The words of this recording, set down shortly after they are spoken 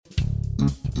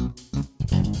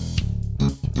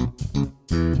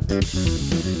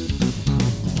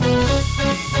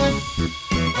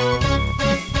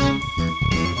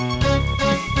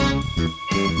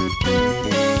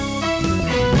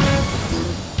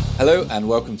Hello and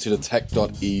welcome to the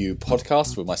Tech.eu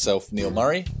podcast with myself, Neil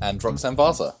Murray, and Roxanne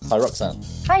Vaza. Hi, Roxanne.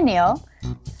 Hi, Neil.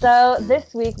 So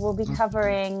this week we'll be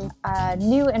covering a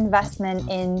new investment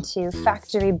into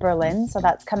Factory Berlin. So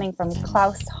that's coming from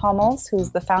Klaus Hommels, who's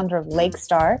the founder of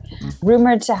Lakestar,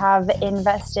 rumored to have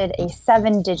invested a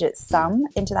 7-digit sum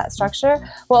into that structure.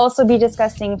 We'll also be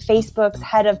discussing Facebook's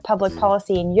head of public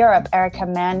policy in Europe, Erica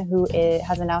Mann, who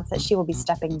has announced that she will be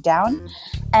stepping down.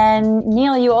 And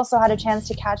Neil, you also had a chance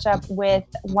to catch up with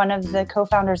one of the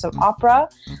co-founders of Opera,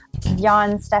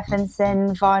 Jan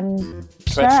Stephenson von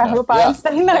Tretschner, I hope I'm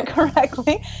saying that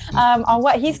correctly, on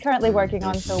what he's currently working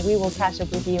on. So we will catch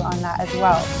up with you on that as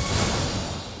well.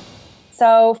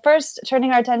 So first,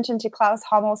 turning our attention to Klaus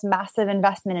Hommels' massive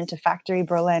investment into Factory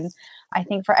Berlin. I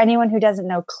think for anyone who doesn't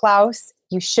know Klaus,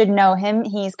 you should know him.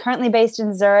 He's currently based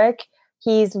in Zurich.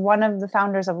 He's one of the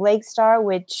founders of Lakestar,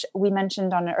 which we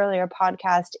mentioned on an earlier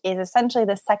podcast, is essentially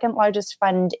the second largest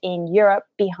fund in Europe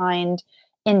behind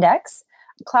Index.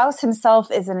 Klaus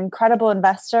himself is an incredible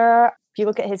investor. If you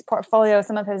look at his portfolio,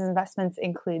 some of his investments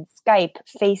include Skype,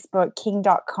 Facebook,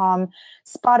 King.com,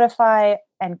 Spotify,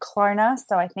 and Klarna.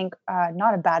 So I think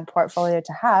not a bad portfolio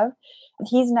to have.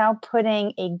 He's now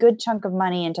putting a good chunk of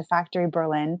money into Factory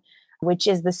Berlin, which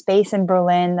is the space in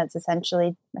Berlin that's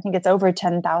essentially, I think it's over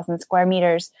 10,000 square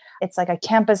meters. It's like a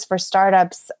campus for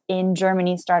startups in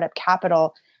Germany's startup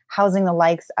capital, housing the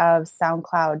likes of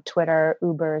SoundCloud, Twitter,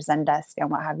 Uber, Zendesk, and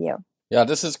what have you. Yeah,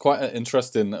 this is quite an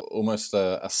interesting, almost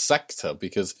a sector,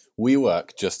 because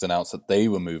WeWork just announced that they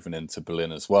were moving into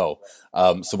Berlin as well.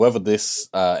 So whether this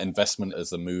investment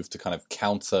is a move to kind of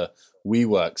counter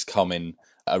WeWork's coming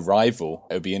arrival,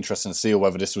 it would be interesting to see, or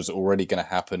whether this was already going to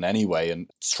happen anyway and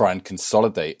try and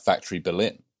consolidate Factory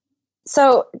Berlin.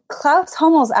 So Klaus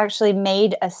Hommels actually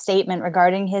made a statement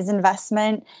regarding his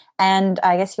investment, and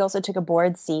I guess he also took a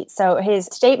board seat. So his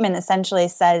statement essentially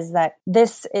says that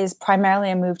this is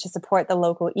primarily a move to support the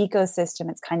local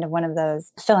ecosystem. It's kind of one of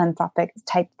those philanthropic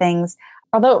type things.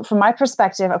 Although from my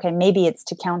perspective, okay, maybe it's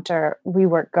to counter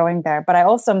WeWork going there, but I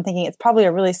also am thinking it's probably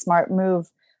a really smart move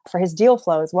for his deal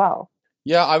flow as well.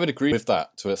 Yeah, I would agree with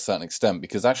that to a certain extent,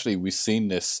 because actually we've seen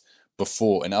this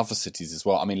before in other cities as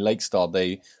well. I mean,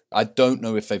 Lakestar, I don't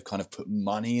know if they've kind of put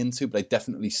money into, but they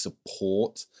definitely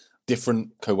support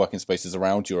different co-working spaces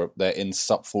around Europe. They're in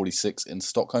SUP 46 in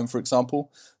Stockholm, for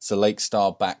example. So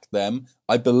Lakestar backed them.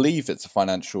 I believe it's a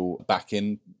financial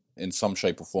back-in some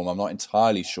shape or form. I'm not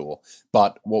entirely sure.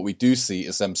 But what we do see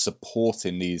is them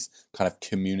supporting these kind of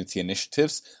community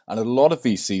initiatives. And a lot of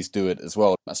VCs do it as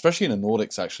well, especially in the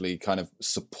Nordics, actually kind of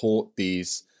support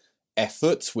these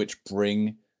efforts which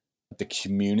bring the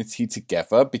community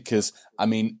together. Because, I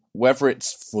mean, whether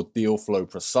it's for deal flow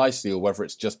precisely or whether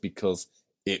it's just because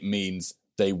it means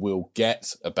they will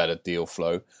get a better deal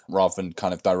flow rather than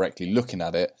kind of directly looking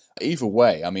at it. Either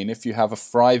way, I mean, if you have a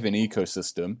thriving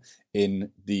ecosystem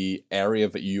in the area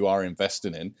that you are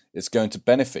investing in, it's going to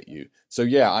benefit you. So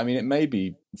yeah, I mean, it may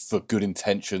be for good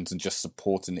intentions and just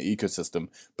supporting the ecosystem,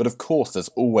 but of course there's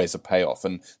always a payoff,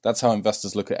 and that's how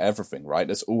investors look at everything, right?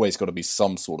 There's always got to be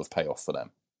some sort of payoff for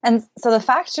them. And so the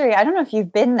factory, I don't know if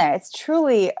you've been there. It's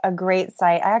truly a great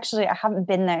site. I haven't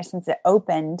been there since it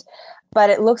opened,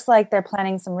 but it looks like they're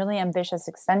planning some really ambitious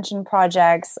extension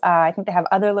projects. I think they have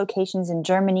other locations in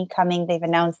Germany coming. They've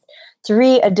announced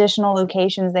 3 additional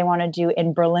locations they want to do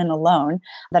in Berlin alone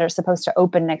that are supposed to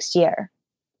open next year.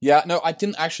 Yeah, no, I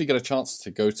didn't actually get a chance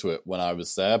to go to it when I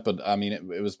was there, but I mean,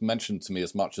 it was mentioned to me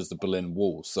as much as the Berlin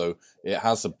Wall. So it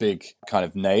has a big kind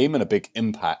of name and a big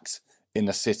impact in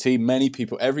the city. Many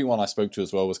people, everyone I spoke to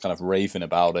as well, was kind of raving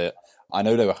about it. I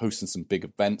know they were hosting some big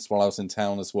events while I was in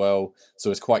town as well.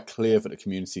 So it's quite clear that the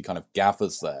community kind of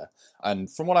gathers there. And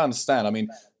from what I understand, I mean,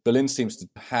 Berlin seems to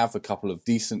have a couple of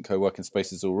decent co-working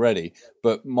spaces already.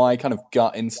 But my kind of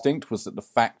gut instinct was that the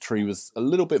factory was a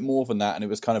little bit more than that. And it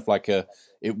was kind of like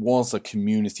it was a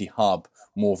community hub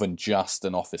more than just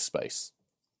an office space.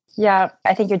 Yeah,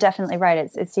 I think you're definitely right.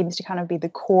 It seems to kind of be the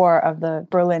core of the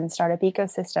Berlin startup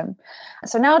ecosystem.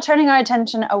 So now turning our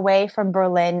attention away from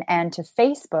Berlin and to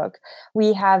Facebook,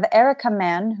 we have Erica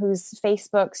Mann, who's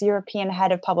Facebook's European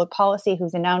head of public policy,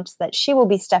 who's announced that she will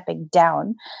be stepping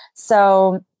down.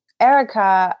 So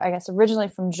Erica, I guess originally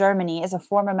from Germany, is a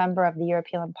former member of the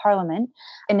European Parliament.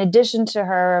 In addition to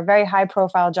her very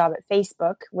high-profile job at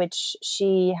Facebook, which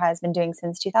she has been doing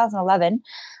since 2011,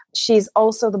 she's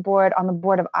also on the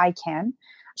board of ICANN.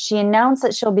 She announced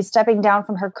that she'll be stepping down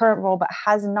from her current role, but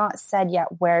has not said yet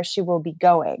where she will be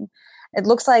going. It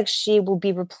looks like she will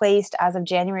be replaced as of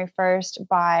January 1st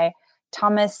by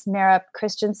Thomas Merup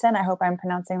Christensen, I hope I'm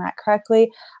pronouncing that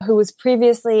correctly, who was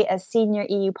previously a senior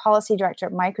EU policy director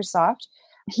at Microsoft.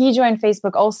 He joined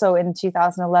Facebook also in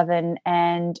 2011,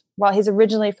 and while he's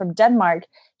originally from Denmark,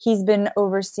 he's been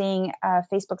overseeing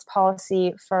Facebook's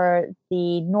policy for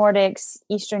the Nordics,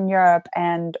 Eastern Europe,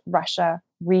 and Russia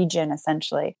region,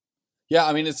 essentially. Yeah,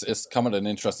 I mean, it's come at an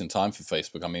interesting time for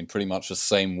Facebook. I mean, pretty much the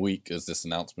same week as this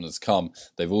announcement has come,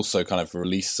 they've also kind of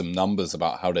released some numbers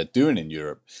about how they're doing in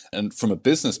Europe. And from a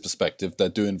business perspective, they're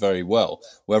doing very well.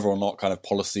 Whether or not kind of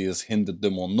policy has hindered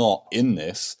them or not in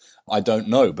this, I don't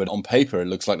know. But on paper, it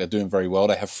looks like they're doing very well.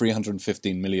 They have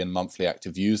 315 million monthly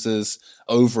active users,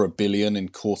 over $1 billion in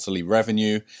quarterly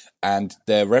revenue, and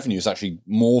their revenue is actually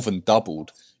more than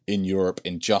doubled in Europe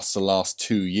in just the last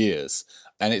 2 years.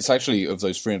 And it's actually, of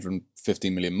those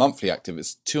 350 million monthly active,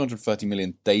 it's 230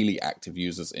 million daily active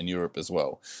users in Europe as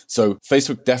well. So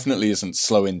Facebook definitely isn't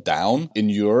slowing down in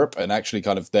Europe, and actually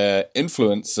kind of their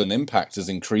influence and impact is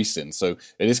increasing. So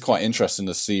it is quite interesting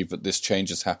to see that this change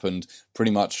has happened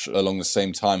pretty much along the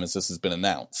same time as this has been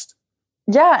announced.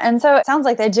 Yeah, and so it sounds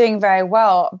like they're doing very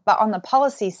well. But on the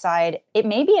policy side, it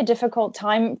may be a difficult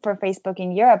time for Facebook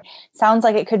in Europe. Sounds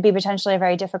like it could be potentially a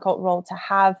very difficult role to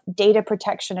have. Data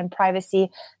protection and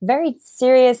privacy, very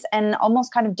serious and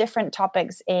almost kind of different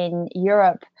topics in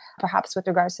Europe, perhaps with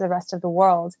regards to the rest of the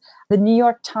world. The New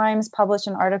York Times published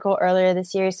an article earlier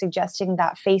this year suggesting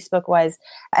that Facebook was,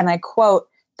 and I quote,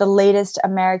 the latest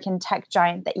American tech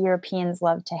giant that Europeans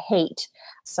love to hate.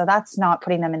 So that's not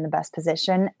putting them in the best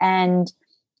position. And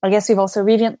I guess we've also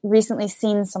recently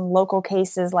seen some local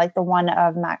cases like the one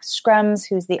of Max Schrems,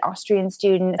 who's the Austrian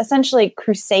student, essentially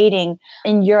crusading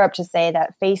in Europe to say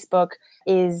that Facebook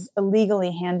is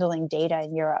illegally handling data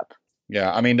in Europe.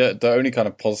 Yeah, I mean, the only kind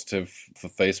of positive for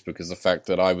Facebook is the fact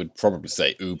that I would probably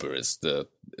say Uber is the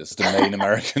main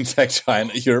American tech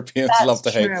giant that Europeans love to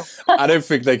hate. I don't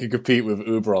think they could compete with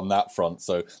Uber on that front,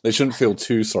 so they shouldn't feel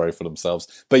too sorry for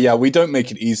themselves. But yeah, we don't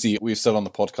make it easy. We've said on the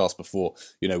podcast before,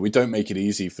 we don't make it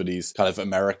easy for these kind of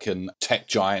American tech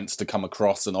giants to come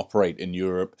across and operate in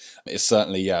Europe. It's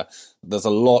certainly, there's a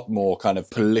lot more kind of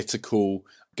political,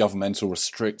 governmental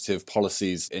restrictive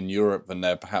policies in Europe than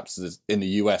there perhaps is in the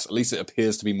US. At least it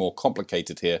appears to be more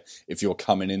complicated here if you're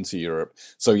coming into Europe.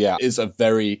 So yeah, it's a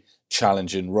very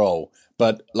challenging role.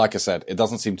 But like I said, it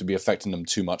doesn't seem to be affecting them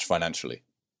too much financially.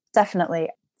 Definitely.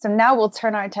 So now we'll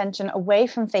turn our attention away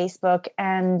from Facebook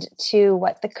and to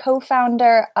what the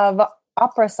co-founder of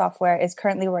Opera Software is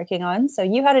currently working on. So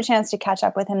you had a chance to catch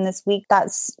up with him this week.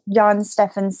 That's Jon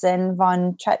Stephensen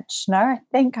von Tretchner. I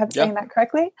think I'm saying that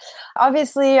correctly.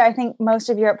 Obviously, I think most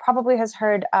of Europe probably has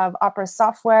heard of Opera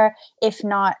Software. If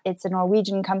not, it's a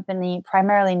Norwegian company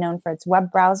primarily known for its web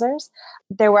browsers.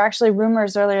 There were actually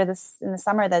rumors earlier in the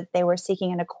summer that they were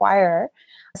seeking an acquirer.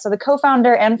 So the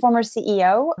co-founder and former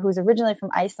CEO, who's originally from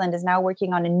Iceland, is now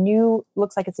working on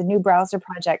looks like it's a new browser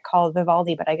project called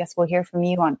Vivaldi, but I guess we'll hear from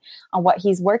you on what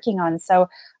he's working on. So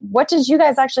what did you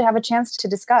guys actually have a chance to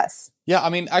discuss? Yeah, I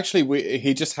mean, actually,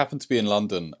 he just happened to be in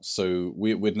London, so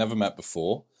we'd never met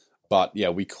before. But yeah,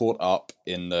 we caught up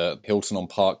in the Hilton on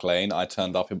Park Lane. I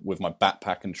turned up with my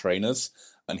backpack and trainers,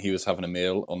 and he was having a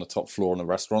meal on the top floor in a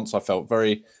restaurant. So I felt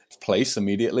very place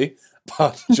immediately.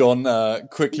 But John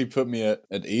quickly put me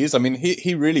at ease. I mean,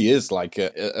 he really is like,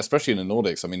 especially in the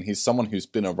Nordics, I mean, he's someone who's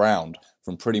been around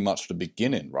from pretty much the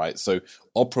beginning, right? So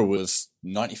Opera was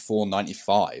 94,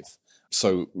 95.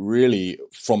 So really,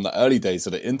 from the early days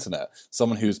of the internet,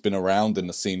 someone who's been around in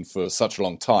the scene for such a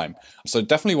long time. So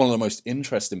definitely one of the most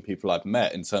interesting people I've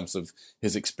met in terms of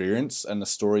his experience and the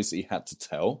stories that he had to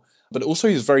tell. But also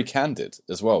he's very candid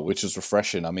as well, which is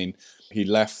refreshing. I mean, he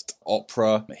left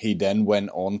Opera. He then went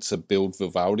on to build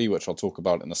Vivaldi, which I'll talk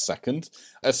about in a second.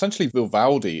 Essentially,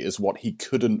 Vivaldi is what he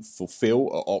couldn't fulfill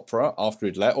at Opera after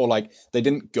he'd left, or like they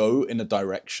didn't go in a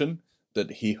direction that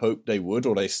he hoped they would,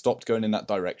 or they stopped going in that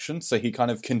direction. So he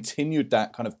kind of continued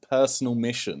that kind of personal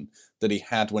mission that he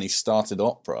had when he started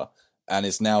Opera, and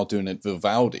is now doing it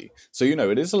Vivaldi. So,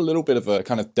 it is a little bit of a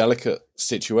kind of delicate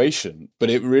situation, but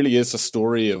it really is a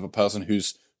story of a person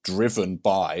who's driven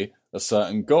by a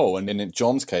certain goal. And in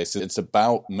John's case, it's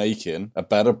about making a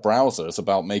better browser. It's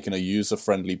about making a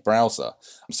user-friendly browser.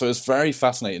 So it's very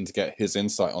fascinating to get his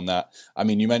insight on that. I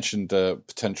mean, you mentioned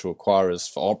potential acquirers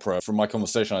for Opera. From my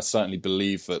conversation, I certainly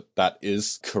believe that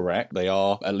is correct. They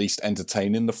are at least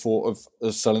entertaining the thought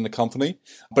of selling the company.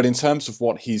 But in terms of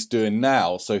what he's doing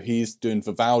now, so he's doing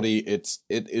Vivaldi, it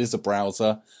is a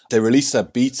browser. They released their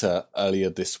beta earlier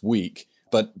this week,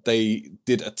 but they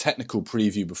did a technical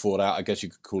preview before that. I guess you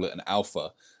could call it an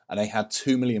alpha, and they had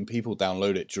 2 million people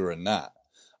download it during that.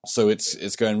 So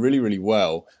it's going really, really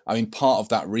well. I mean, part of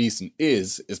that reason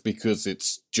is because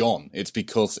it's John. It's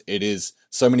because it is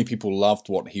so many people loved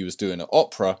what he was doing at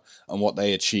Opera and what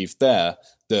they achieved there,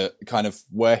 that kind of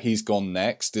where he's gone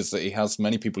next is that he has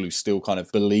many people who still kind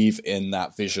of believe in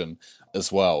that vision as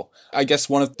well. I guess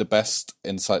one of the best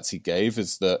insights he gave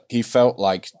is that he felt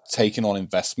like taking on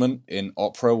investment in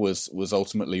Opera was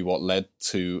ultimately what led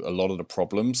to a lot of the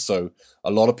problems. So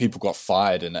a lot of people got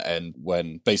fired in the end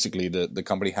when basically the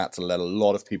company had to let a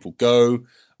lot of people go.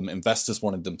 Investors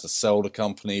wanted them to sell the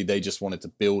company. They just wanted to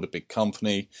build a big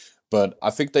company. But I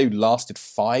think they lasted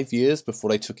 5 years before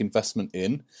they took investment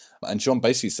in. And John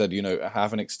basically said,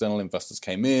 having external investors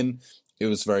came in, it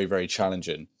was very, very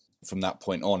challenging from that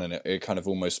point on, and it kind of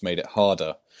almost made it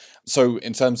harder. So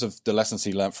in terms of the lessons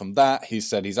he learned from that, he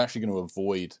said he's actually going to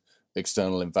avoid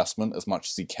external investment as much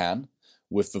as he can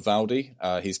with Vivaldi.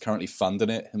 He's currently funding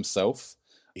it himself.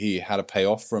 He had a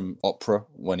payoff from Opera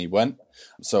when he went.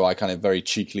 So I kind of very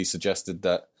cheekily suggested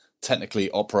that technically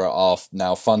Opera are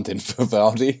now funding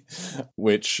Vivaldi,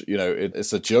 which,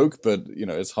 it's a joke, but,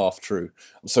 it's half true.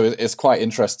 So it's quite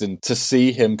interesting to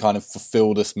see him kind of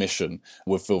fulfill this mission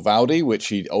with Vivaldi, which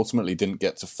he ultimately didn't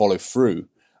get to follow through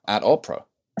at Opera.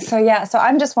 So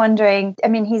I'm just wondering, I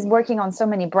mean, he's working on so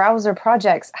many browser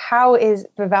projects. How is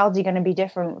Vivaldi going to be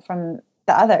different from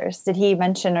the others? Did he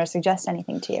mention or suggest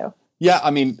anything to you? Yeah,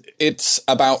 I mean, it's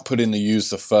about putting the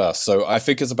user first. So I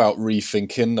think it's about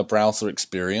rethinking the browser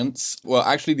experience. Well,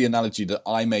 actually, the analogy that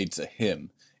I made to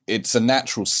him, it's a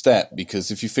natural step,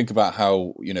 because if you think about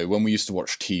how, when we used to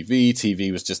watch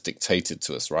TV was just dictated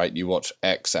to us, right? You watch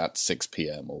X at 6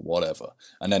 p.m. or whatever.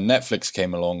 And then Netflix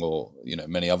came along, or,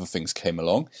 many other things came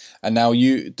along. And now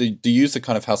the user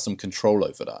kind of has some control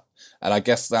over that. And I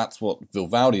guess that's what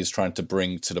Vivaldi is trying to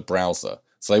bring to the browser.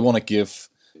 So they want to give...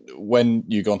 When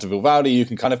you go onto Vivaldi, you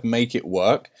can kind of make it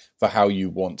work for how you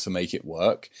want to make it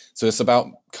work. So it's about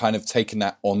kind of taking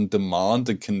that on-demand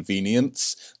and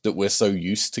convenience that we're so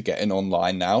used to getting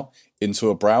online now into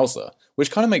a browser,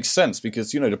 which kind of makes sense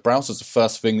because, the browser is the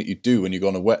first thing that you do when you go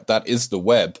on a web. That is the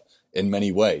web in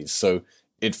many ways. So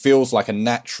it feels like a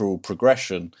natural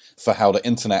progression for how the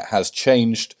internet has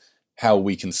changed how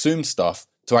we consume stuff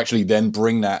to actually then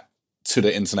bring that to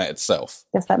the internet itself.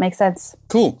 Yes, that makes sense.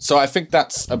 Cool. So I think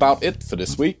that's about it for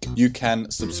this week. You can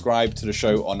subscribe to the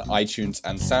show on iTunes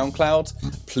and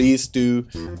SoundCloud. Please do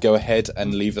go ahead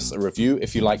and leave us a review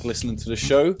if you like listening to the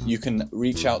show. You can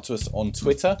reach out to us on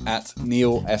Twitter at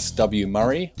Neil S.W.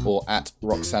 Murray or at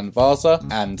Roxanne Vaza,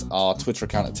 and our Twitter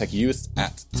account at TechEU is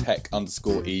at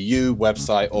tech_EU.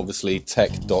 Website, obviously,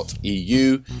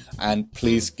 tech.eu. And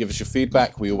please give us your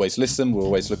feedback. We always listen. We're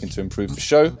always looking to improve the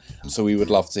show. So we would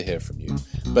love to hear from you.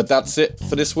 But that's it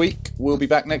for this week. We'll be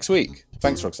back next week.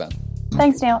 Thanks, Roxanne.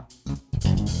 Thanks, Neil.